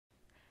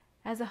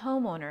As a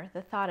homeowner,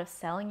 the thought of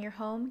selling your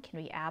home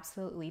can be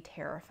absolutely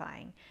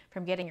terrifying.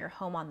 From getting your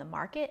home on the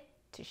market,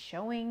 to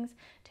showings,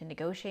 to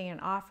negotiating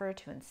an offer,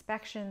 to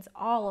inspections,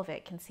 all of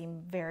it can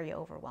seem very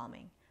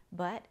overwhelming.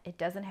 But it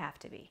doesn't have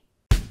to be.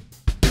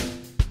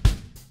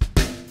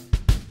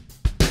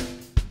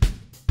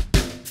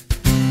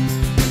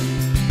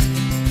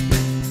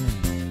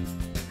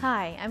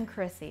 Hi, I'm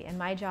Chrissy, and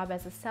my job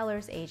as a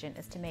seller's agent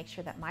is to make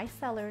sure that my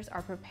sellers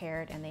are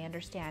prepared and they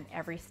understand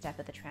every step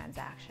of the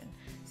transaction.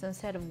 So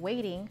instead of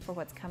waiting for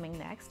what's coming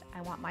next,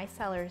 I want my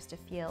sellers to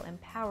feel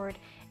empowered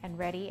and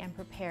ready and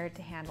prepared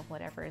to handle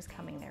whatever is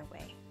coming their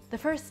way. The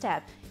first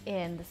step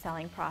in the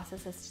selling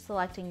process is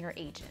selecting your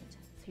agent.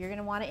 So you're going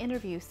to want to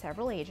interview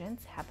several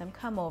agents, have them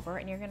come over,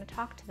 and you're going to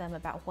talk to them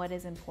about what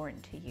is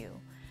important to you.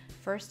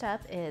 First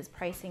up is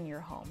pricing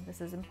your home.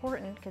 This is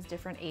important because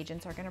different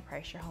agents are going to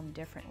price your home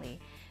differently.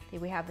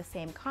 We have the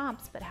same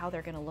comps, but how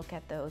they're going to look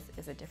at those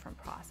is a different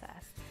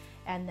process.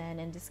 And then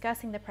in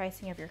discussing the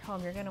pricing of your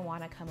home, you're going to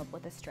want to come up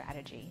with a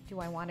strategy. Do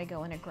I want to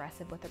go in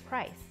aggressive with a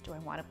price? Do I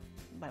want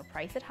to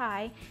price it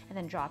high and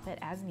then drop it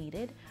as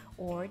needed?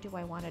 Or do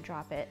I want to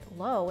drop it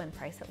low and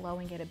price it low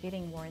and get a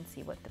bidding war and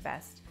see what the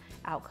best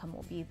outcome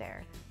will be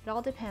there? It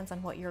all depends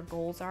on what your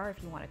goals are.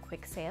 If you want a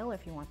quick sale,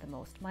 if you want the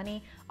most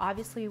money.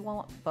 Obviously we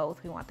want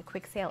both. We want the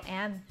quick sale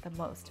and the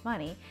most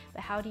money,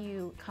 but how do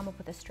you come up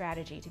with a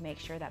strategy to make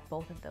sure that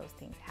both of those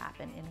things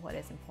happen in what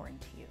is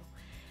important to you?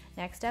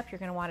 Next up, you're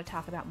going to want to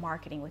talk about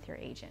marketing with your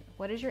agent.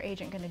 What is your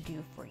agent going to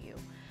do for you?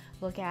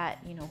 Look at,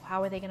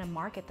 how are they going to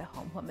market the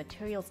home? What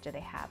materials do they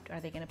have? Are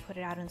they going to put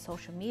it out on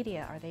social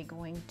media? Are they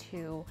going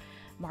to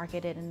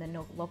market it in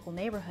the local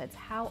neighborhoods?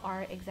 How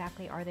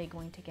exactly are they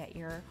going to get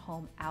your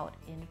home out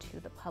into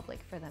the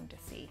public for them to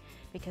see?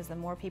 Because the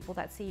more people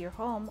that see your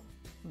home,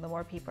 the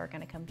more people are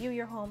going to come view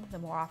your home, the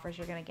more offers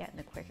you're going to get, and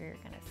the quicker you're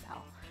going to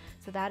sell.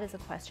 So that is a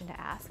question to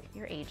ask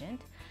your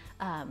agent.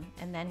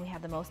 And then we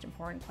have the most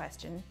important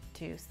question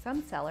to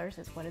some sellers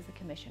is, what is the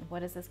commission?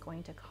 What is this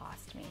going to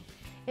cost me?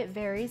 It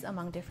varies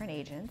among different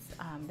agents.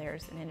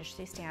 There's an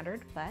industry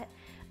standard, but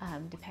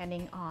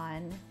depending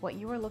on what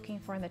you are looking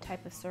for and the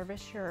type of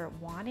service you're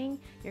wanting,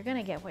 you're going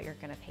to get what you're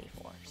going to pay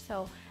for.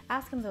 So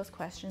ask them those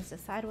questions,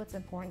 decide what's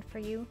important for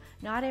you.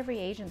 Not every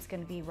agent's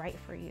going to be right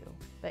for you,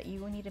 but you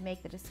will need to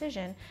make the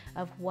decision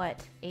of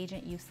what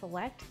agent you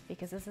select,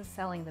 because this is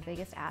selling the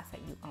biggest asset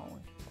you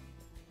own.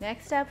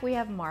 Next up, we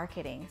have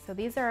marketing. So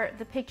these are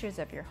the pictures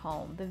of your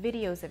home, the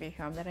videos of your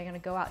home that are going to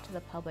go out to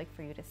the public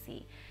for you to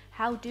see.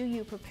 How do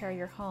you prepare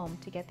your home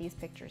to get these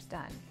pictures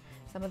done?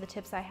 Some of the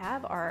tips I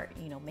have are,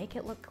 make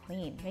it look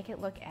clean, make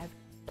it look as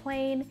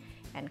plain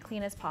and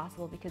clean as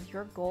possible, because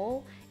your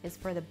goal is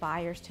for the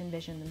buyers to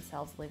envision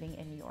themselves living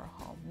in your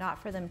home,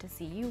 not for them to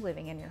see you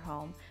living in your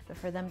home, but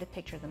for them to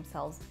picture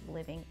themselves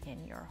living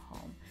in your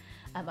home.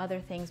 Other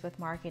things with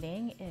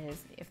marketing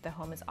is, if the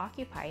home is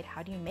occupied,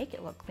 how do you make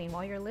it look clean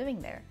while you're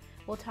living there?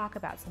 We'll talk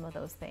about some of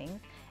those things.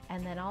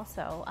 And then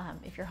also,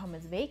 if your home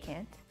is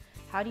vacant,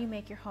 how do you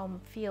make your home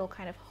feel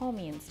kind of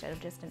homey instead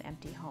of just an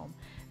empty home?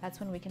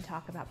 That's when we can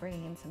talk about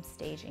bringing in some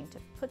staging to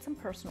put some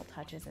personal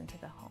touches into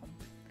the home.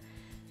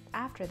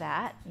 After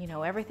that,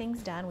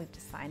 everything's done. We've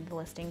just signed the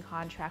listing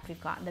contract,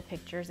 we've gotten the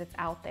pictures, it's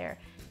out there.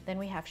 Then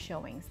we have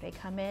showings. They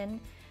come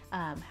in.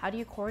 How do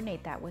you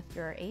coordinate that with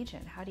your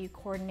agent? How do you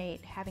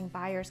coordinate having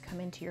buyers come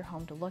into your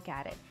home to look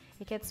at it?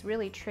 It gets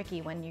really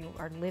tricky when you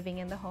are living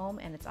in the home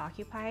and it's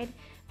occupied,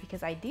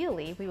 because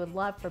ideally we would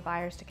love for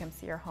buyers to come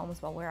see our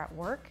homes while we're at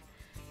work,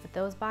 but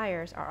those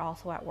buyers are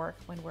also at work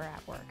when we're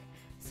at work.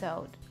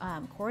 So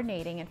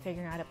coordinating and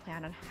figuring out a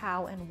plan on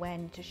how and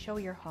when to show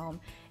your home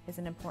is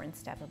an important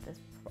step of this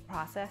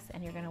process,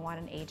 and you're going to want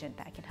an agent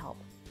that can help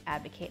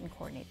advocate and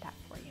coordinate that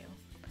for you.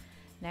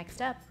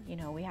 Next up,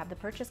 we have the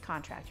purchase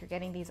contract. You're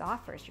getting these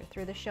offers. You're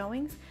through the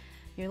showings.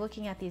 You're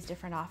looking at these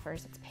different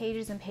offers. It's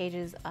pages and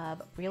pages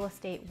of real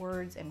estate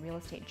words and real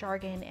estate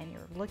jargon, and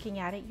you're looking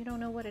at it. You don't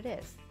know what it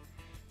is.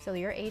 So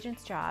your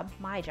agent's job,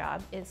 my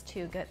job, is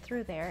to get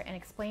through there and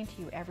explain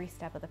to you every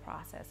step of the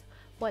process.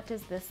 What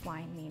does this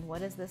line mean?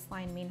 What does this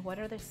line mean? What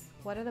are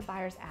the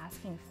buyers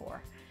asking for?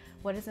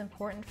 What is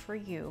important for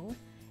you?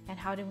 And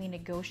how do we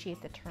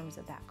negotiate the terms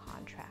of that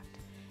contract?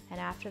 And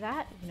after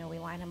that, we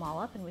line them all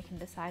up and we can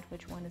decide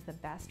which one is the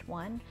best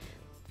one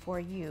for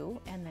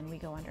you, and then we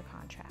go under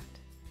contract.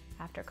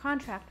 After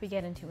contract, we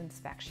get into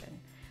inspection.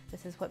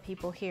 This is what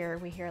people hear.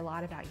 We hear a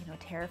lot about,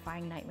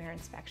 terrifying nightmare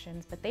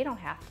inspections, but they don't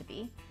have to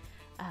be.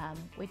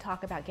 We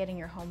talk about getting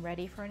your home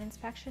ready for an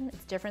inspection.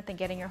 It's different than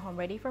getting your home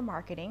ready for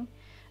marketing,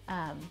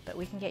 but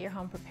we can get your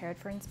home prepared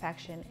for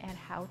inspection, and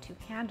how to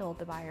handle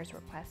the buyer's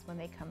requests when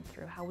they come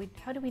through. How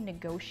do we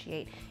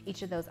negotiate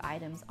each of those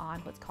items on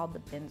what's called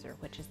the BINSR,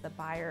 which is the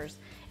buyer's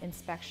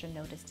inspection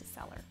notice to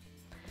seller.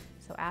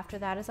 So after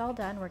that is all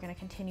done, we're going to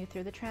continue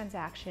through the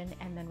transaction,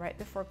 and then right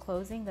before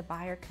closing, the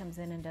buyer comes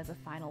in and does a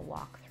final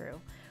walkthrough.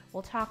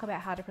 We'll talk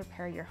about how to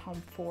prepare your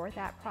home for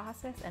that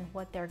process and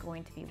what they're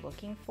going to be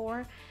looking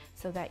for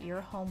so that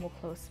your home will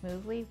close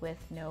smoothly with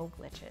no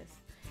glitches.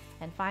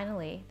 And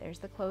finally, there's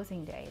the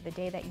closing day, the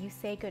day that you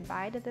say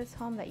goodbye to this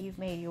home that you've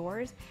made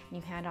yours, and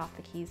you hand off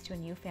the keys to a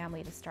new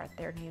family to start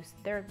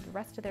the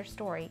rest of their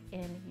story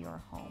in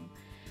your home.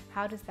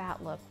 How does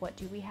that look? What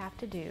do we have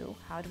to do?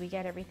 How do we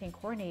get everything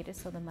coordinated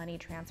so the money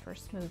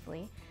transfers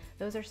smoothly?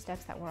 Those are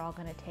steps that we're all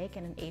going to take,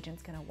 and an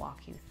agent's going to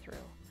walk you through.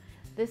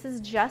 This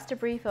is just a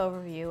brief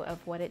overview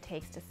of what it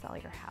takes to sell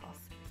your house.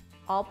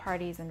 All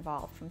parties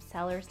involved, from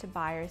sellers to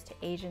buyers to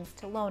agents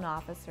to loan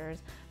officers,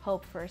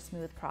 hope for a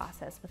smooth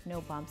process with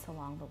no bumps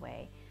along the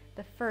way.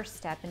 The first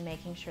step in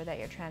making sure that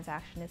your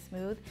transaction is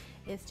smooth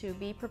is to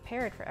be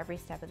prepared for every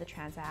step of the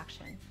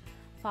transaction.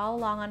 Follow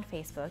along on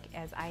Facebook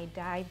as I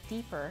dive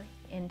deeper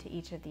into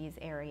each of these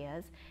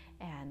areas,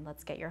 and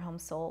let's get your home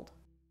sold.